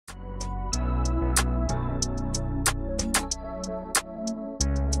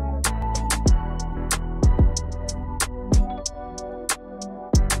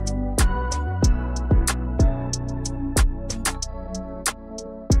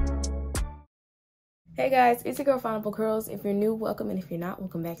Hey guys, it's your girl Findable Curls. If you're new, welcome, and if you're not,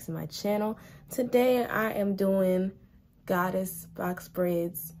 welcome back to my channel. Today I am doing goddess box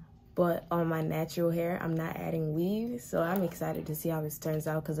braids, but on my natural hair. I'm not adding weave, so I'm excited to see how this turns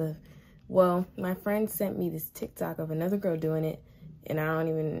out because my friend sent me this TikTok of another girl doing it, and I don't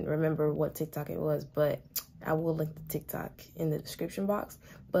even remember what TikTok it was, but I will link the TikTok in the description box.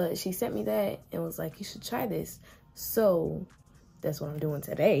 But she sent me that and was like, you should try this. So that's what I'm doing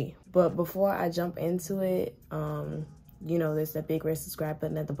today. But before I jump into it, you know, there's that big red subscribe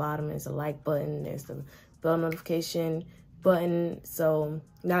button at the bottom. There's a like button. There's the bell notification button. So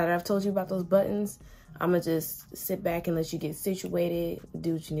now that I've told you about those buttons, I'm gonna just sit back and let you get situated,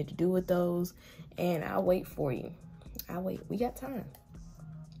 do what you need to do with those, and I'll wait for you. I'll wait. We got time.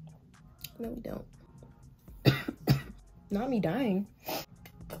 No, we don't. Not me dying.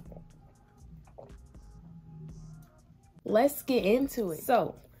 Let's get into it.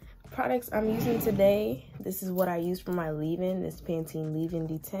 So, products I'm using today, this is what I use for my leave-in, this Pantene leave-in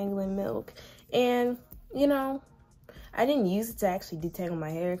detangling milk. And, you know, I didn't use it to actually detangle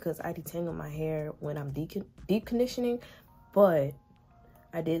my hair because I detangle my hair when I'm deep conditioning, but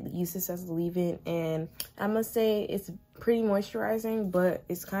I did use this as a leave-in, and I must say it's pretty moisturizing, but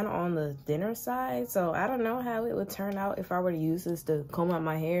it's kind of on the thinner side. So I don't know how it would turn out if I were to use this to comb out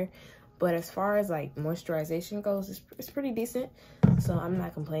my hair. But as far as like moisturization goes, it's pretty decent. So I'm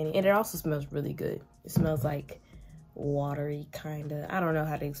not complaining. And it also smells really good. It smells like watery kind of. I don't know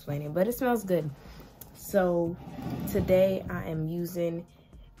how to explain it, but it smells good. So today I am using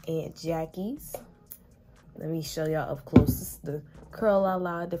Aunt Jackie's. Let me show y'all up close. This is the Curl La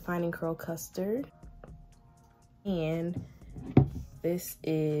La Defining Curl Custard. And this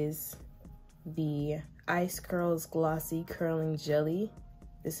is the Ice Curls Glossy Curling Jelly.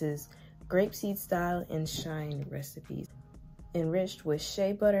 This is grapeseed style and shine recipes, enriched with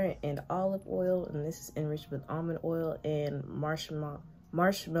shea butter and olive oil, and this is enriched with almond oil and marshmallow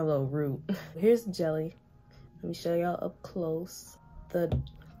root. Here's the jelly. Let me show y'all up close. The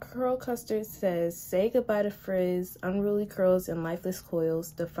curl custard says, say goodbye to frizz, unruly curls and lifeless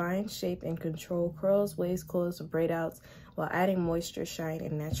coils, define shape and control curls, waves, coils, or braid outs while adding moisture, shine,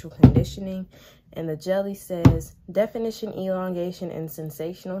 and natural conditioning. And the jelly says, definition, elongation, and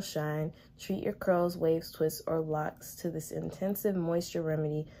sensational shine. Treat your curls, waves, twists, or locks to this intensive moisture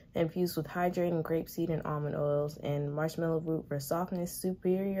remedy infused with hydrating grapeseed and almond oils and marshmallow root for softness,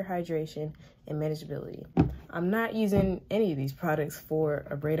 superior hydration, and manageability. I'm not using any of these products for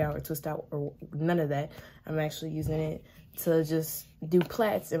a braid out or twist out or none of that. I'm actually using it to just do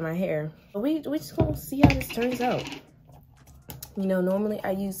plaits in my hair. But we just gonna see how this turns out. You know, normally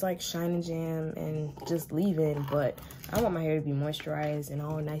I use like Shine and Jam and just leave-in, but I want my hair to be moisturized and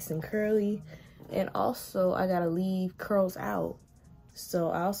all nice and curly. And also I gotta leave curls out. So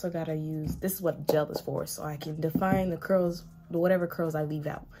I also gotta use, this is what the gel is for, so I can define the curls, whatever curls I leave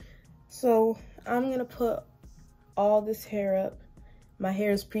out. So I'm gonna put all this hair up. My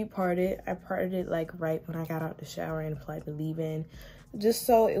hair is pre-parted. I parted it like right when I got out the shower and applied the leave-in, just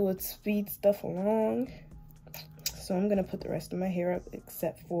so it would speed stuff along. So I'm gonna put the rest of my hair up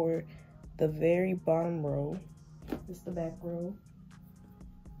except for the very bottom row. This is the back row.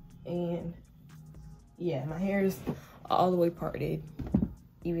 And yeah, my hair is all the way parted,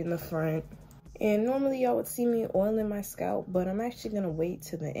 even the front. And normally y'all would see me oiling my scalp, but I'm actually gonna wait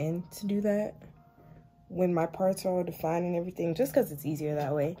to the end to do that when my parts are all defined and everything, just because it's easier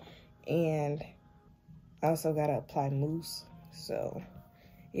that way. And I also gotta apply mousse. So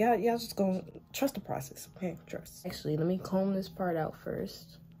y'all just gonna trust the process, okay? Trust. Actually, let me comb this part out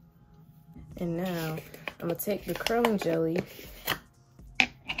first. And now I'm gonna take the curling jelly. Look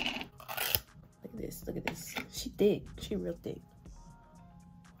at this, look at this. She thick, she real thick.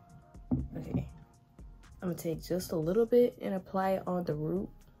 Okay, I'm gonna take just a little bit and apply it on the root.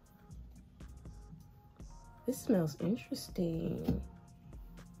 This smells interesting.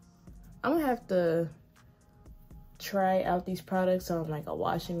 I'm gonna have to try out these products on like a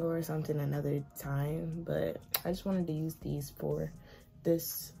wash and go or something another time, but I just wanted to use these for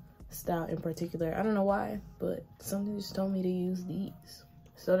this style in particular. I don't know why, but something just told me to use these.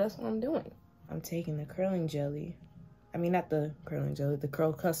 So that's what I'm doing. I'm taking the curling jelly. I mean, not the curling jelly, the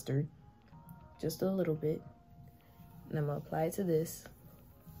curl custard. Just a little bit. And I'm gonna apply it to this.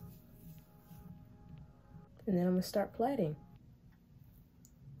 And then I'm gonna start plaiting.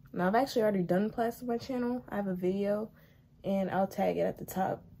 Now I've actually already done plaits on my channel. I have a video and I'll tag it at the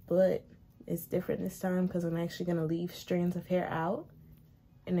top, but it's different this time because I'm actually gonna leave strands of hair out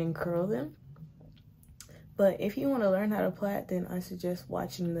and then curl them. But if you want to learn how to plait, then I suggest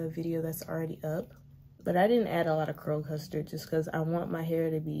watching the video that's already up. But I didn't add a lot of curl custard just because I want my hair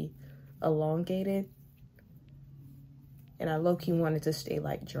to be elongated And I low-key wanted to stay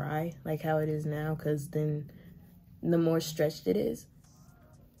like dry, like how it is now, because then the more stretched it is.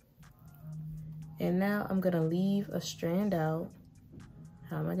 And now I'm gonna leave a strand out.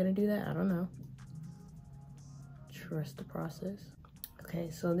 How am I gonna do that? I don't know. Trust the process.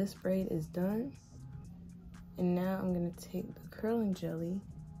 Okay, so this braid is done. And now I'm gonna take the curling jelly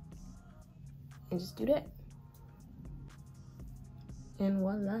and just do that. And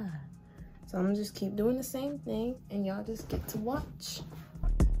voila. So I'm gonna just keep doing the same thing and y'all just get to watch.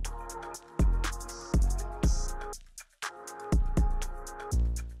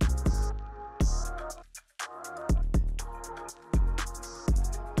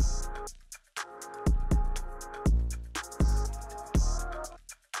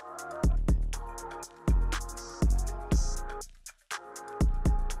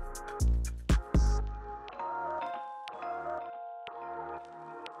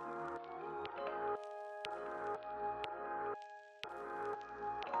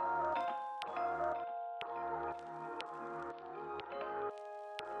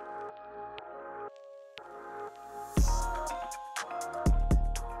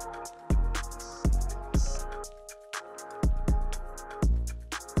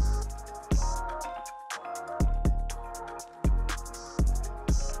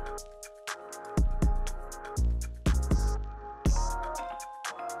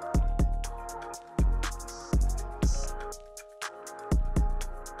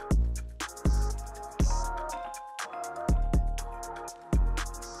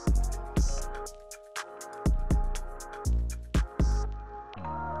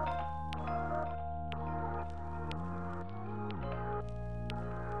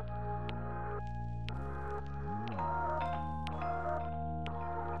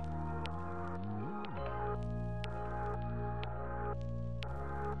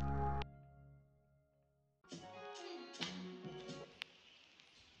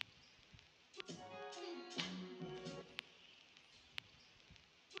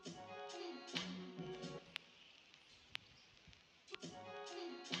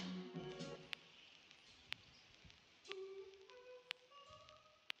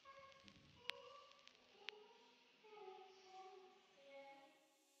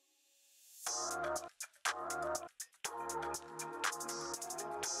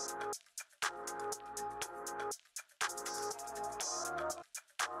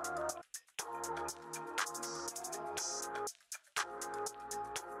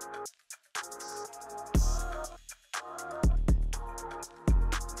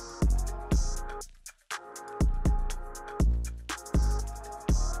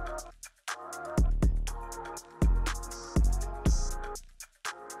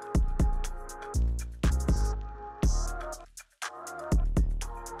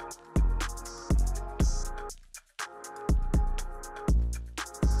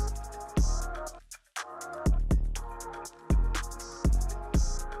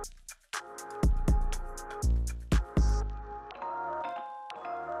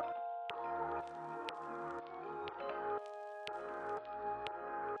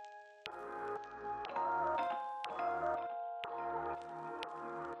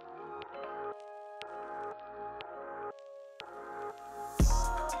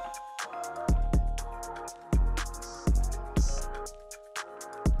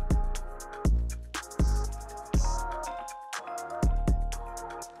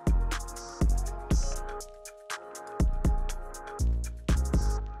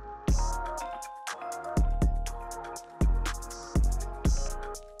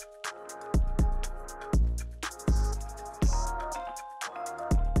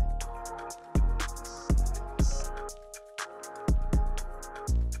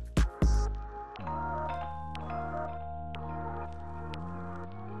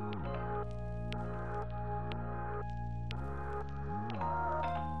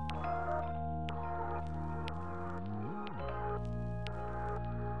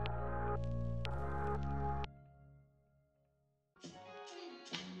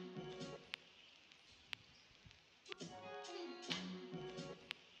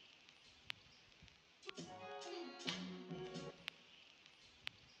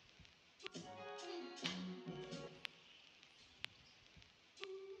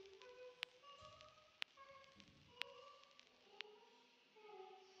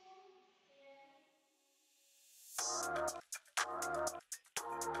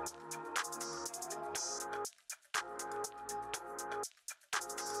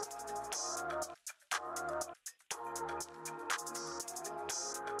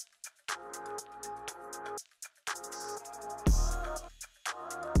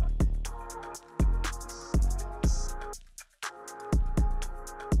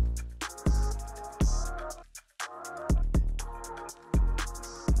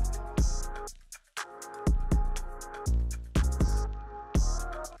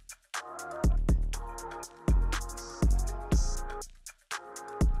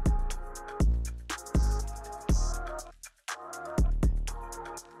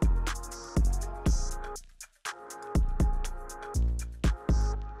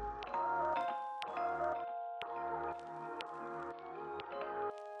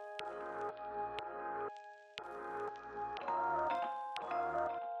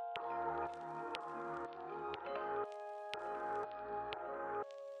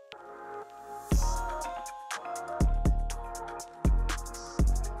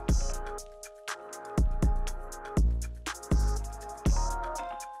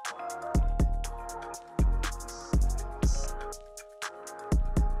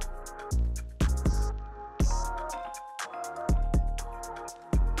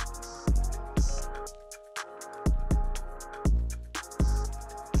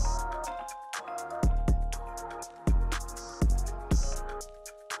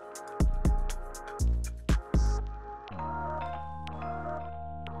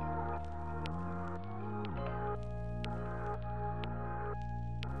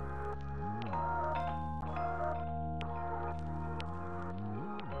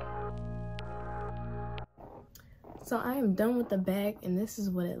 So I am done with the back, and this is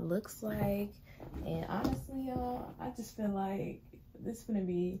what it looks like. And honestly, y'all, I just feel like this is gonna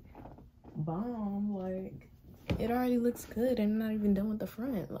be bomb. Like, it already looks good, and I'm not even done with the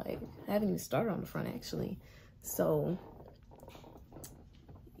front. Like, I haven't even started on the front actually. So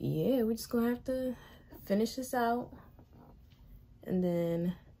yeah, we're just gonna have to finish this out, and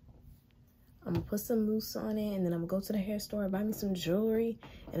then I'm gonna put some mousse on it, and then I'm gonna go to the hair store, buy me some jewelry,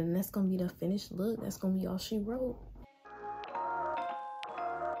 and then that's gonna be the finished look. That's gonna be all she wrote.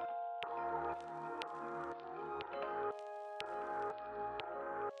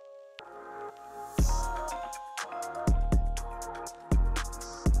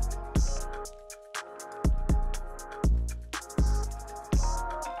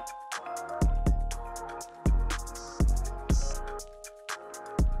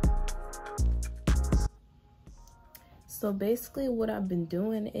 So basically what I've been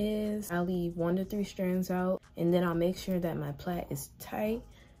doing is I leave 1 to 3 strands out, and then I'll make sure that my plait is tight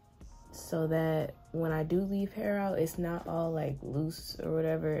so that when I do leave hair out, it's not all like loose or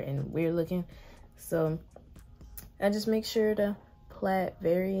whatever and weird looking. So I just make sure to plait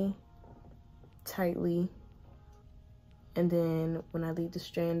very tightly, and then when I leave the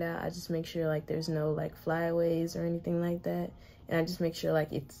strand out, I just make sure like there's no like flyaways or anything like that, and I just make sure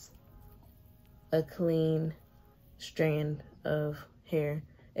like it's a clean strand of hair,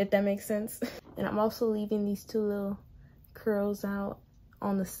 if that makes sense. And I'm also leaving these 2 little curls out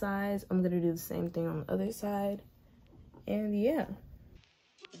on the sides. I'm gonna do the same thing on the other side, and yeah.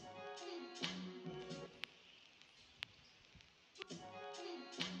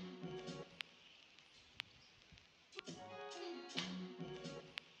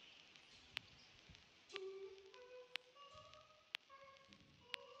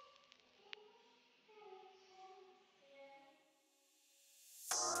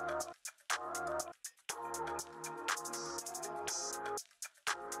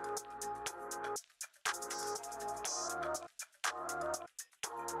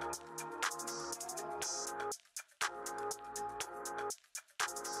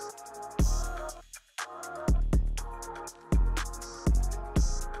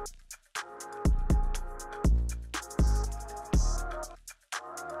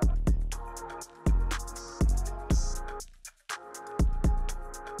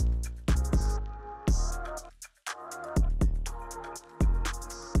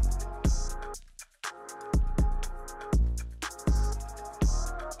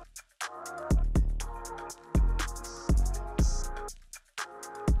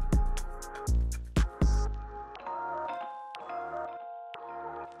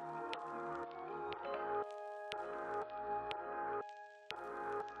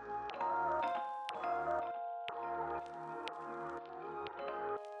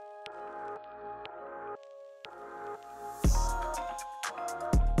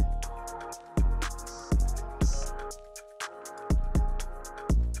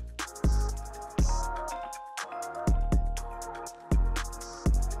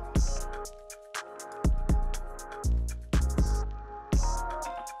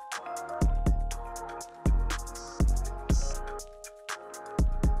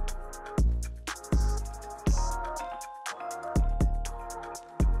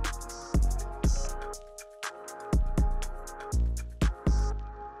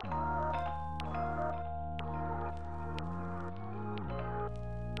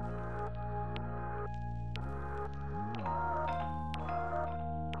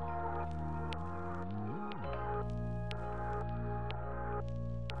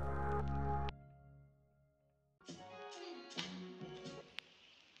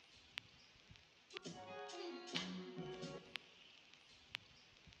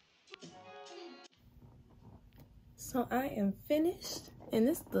 So I am finished, and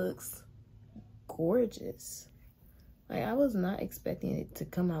this looks gorgeous. Like, I was not expecting it to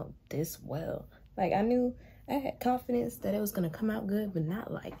come out this well. Like, I knew, I had confidence that it was gonna come out good, but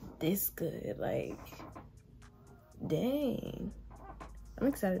not like this good. Like, dang. I'm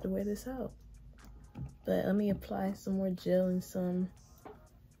excited to wear this out. But let me apply some more gel in some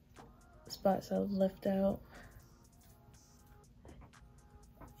spots I left out.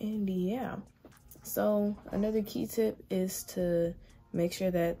 And yeah. So another key tip is to make sure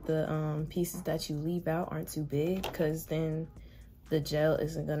that the pieces that you leave out aren't too big, because then the gel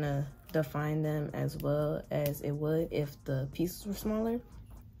isn't gonna define them as well as it would if the pieces were smaller.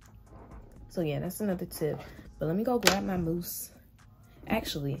 So yeah, that's another tip. But let me go grab my mousse.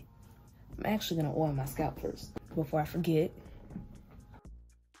 Actually, I'm actually gonna oil my scalp first before I forget.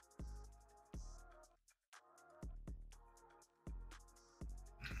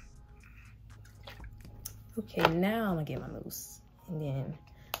 Okay, now I'm gonna get my mousse. And then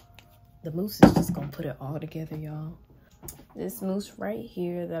the mousse is just gonna put it all together, y'all. This mousse right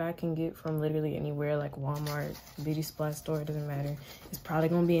here that I can get from literally anywhere, like Walmart, beauty supply store, it doesn't matter. It's probably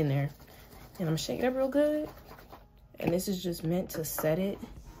gonna be in there. And I'm gonna shake it up real good. And this is just meant to set it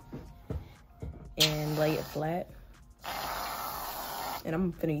and lay it flat. And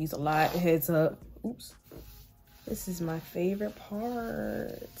I'm gonna use a lot, heads up. Oops. This is my favorite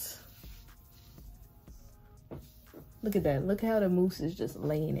part. Look at that, look how the mousse is just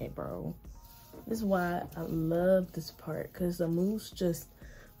laying it, bro. This is why I love this part, because the mousse just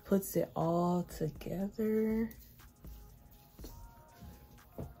puts it all together.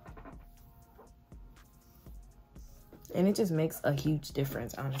 And it just makes a huge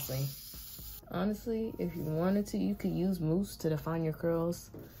difference, honestly. Honestly, if you wanted to, you could use mousse to define your curls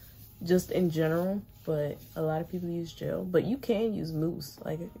just in general, but a lot of people use gel. But you can use mousse.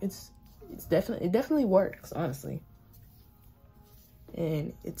 Like, it definitely works, honestly.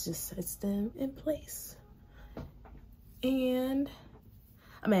 And it just sets them in place. And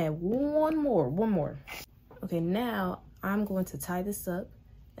I'm gonna add one more. Okay, now I'm going to tie this up,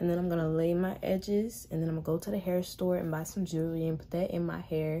 and then I'm gonna lay my edges, and then I'm gonna go to the hair store and buy some jewelry and put that in my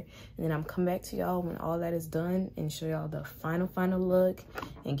hair. And then I'm come back to y'all when all that is done and show y'all the final look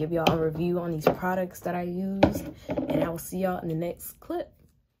and give y'all a review on these products that I used. And I will see y'all in the next clip.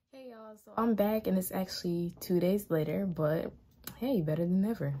 Hey y'all, so I'm back, and it's actually 2 days later, but hey, better than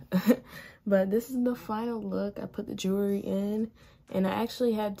never. But this is the final look. I put the jewelry in, and I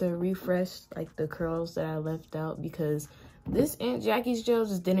actually had to refresh like the curls that I left out, because this Aunt Jackie's gel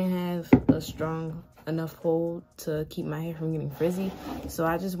just didn't have a strong enough hold to keep my hair from getting frizzy. So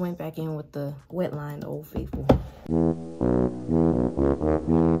I just went back in with the wet line, the Old Faithful.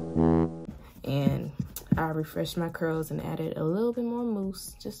 And I refreshed my curls and added a little bit more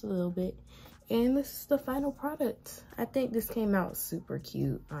mousse, just a little bit. And this is the final product. I think this came out super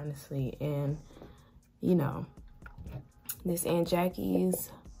cute, honestly. And, you know, this Aunt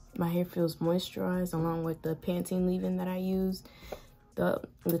Jackie's, my hair feels moisturized along with the Pantene leave-in that I used. The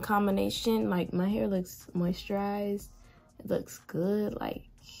combination, like, my hair looks moisturized. It looks good. Like,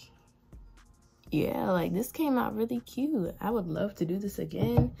 yeah, like, this came out really cute. I would love to do this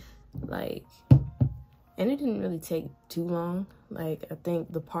again. Like, and it didn't really take too long. Like, I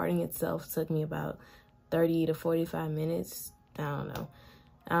think the parting itself took me about 30 to 45 minutes. I don't know.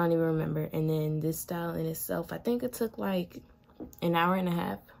 I don't even remember. And then this style in itself, I think it took like an hour and a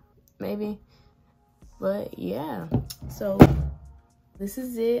half, maybe. But yeah, so this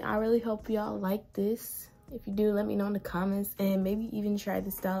is it. I really hope y'all like this. If you do, let me know in the comments, and maybe even try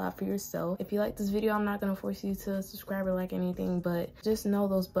this style out for yourself. If you like this video, I'm not gonna force you to subscribe or like anything, but just know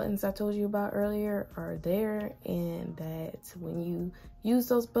those buttons I told you about earlier are there, and that when you use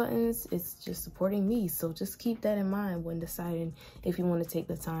those buttons, it's just supporting me. So just keep that in mind when deciding if you want to take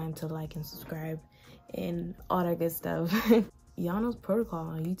the time to like and subscribe and all that good stuff. Y'all know protocol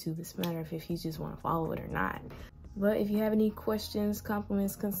on YouTube. It's a matter of if you just want to follow it or not. But if you have any questions,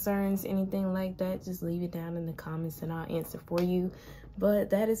 compliments, concerns, anything like that, just leave it down in the comments and I'll answer for you.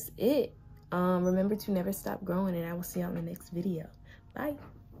 But that is it. Remember to never stop growing, and I will see you on the next video. Bye.